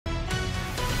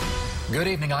Good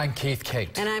evening, I'm Keith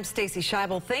Cate. And I'm Stacy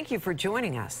Scheibel. Thank you for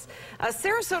joining us. A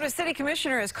Sarasota City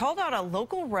Commissioner has called out a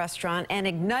local restaurant and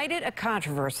ignited a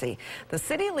controversy. The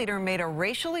city leader made a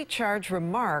racially charged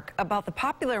remark about the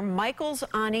popular Michael's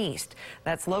on East.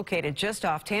 That's located just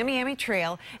off Tamiami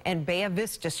Trail and Bay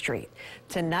Vista Street.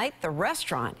 Tonight, the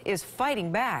restaurant is fighting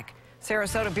back.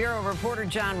 Sarasota Bureau reporter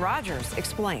John Rogers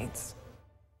explains.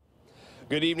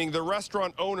 Good evening. The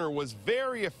restaurant owner was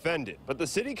very offended, but the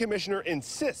city commissioner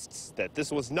insists that this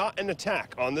was not an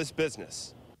attack on this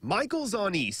business. Michael's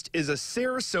on East is a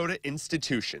Sarasota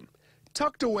institution.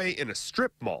 Tucked away in a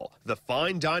strip mall, the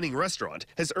fine dining restaurant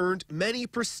has earned many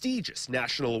prestigious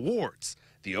national awards.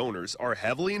 The owners are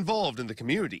heavily involved in the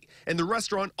community, and the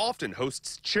restaurant often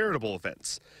hosts charitable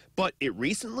events. But it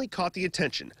recently caught the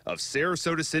attention of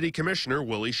Sarasota City Commissioner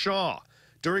Willie Shaw.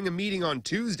 During a meeting on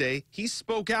Tuesday, he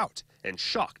spoke out and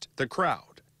shocked the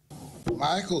crowd.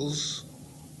 Michael's,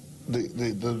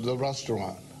 the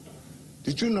restaurant.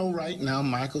 Did you know right now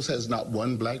Michael's has not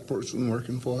one black person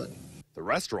working for it? The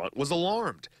restaurant was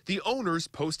alarmed. The owners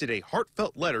posted a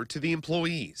heartfelt letter to the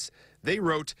employees. They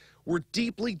wrote, "We're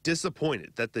deeply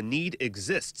disappointed that the need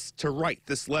exists to write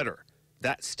this letter.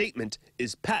 That statement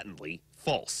is patently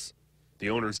false." The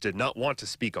owners did not want to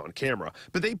speak on camera,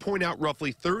 but they point out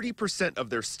roughly 30% of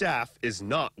their staff is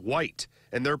not white,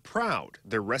 and they're proud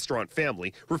their restaurant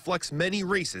family reflects many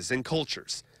races and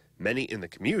cultures. Many in the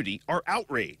community are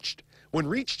outraged. When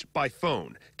reached by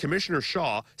phone, Commissioner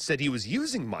Shaw said he was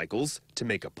using Michael's to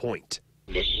make a point.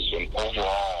 This is an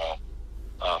overall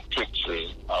picture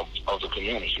of the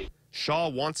community. Shaw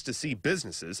wants to see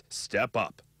businesses step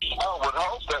up. I would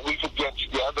hope that we could get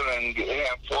together and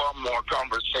have far more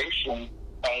conversation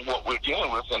on what we're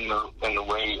dealing with in the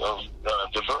way of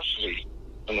diversity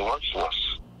in the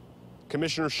workforce.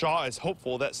 Commissioner Shaw is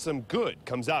hopeful that some good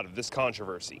comes out of this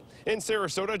controversy. In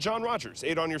Sarasota, John Rogers,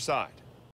 8 on your side.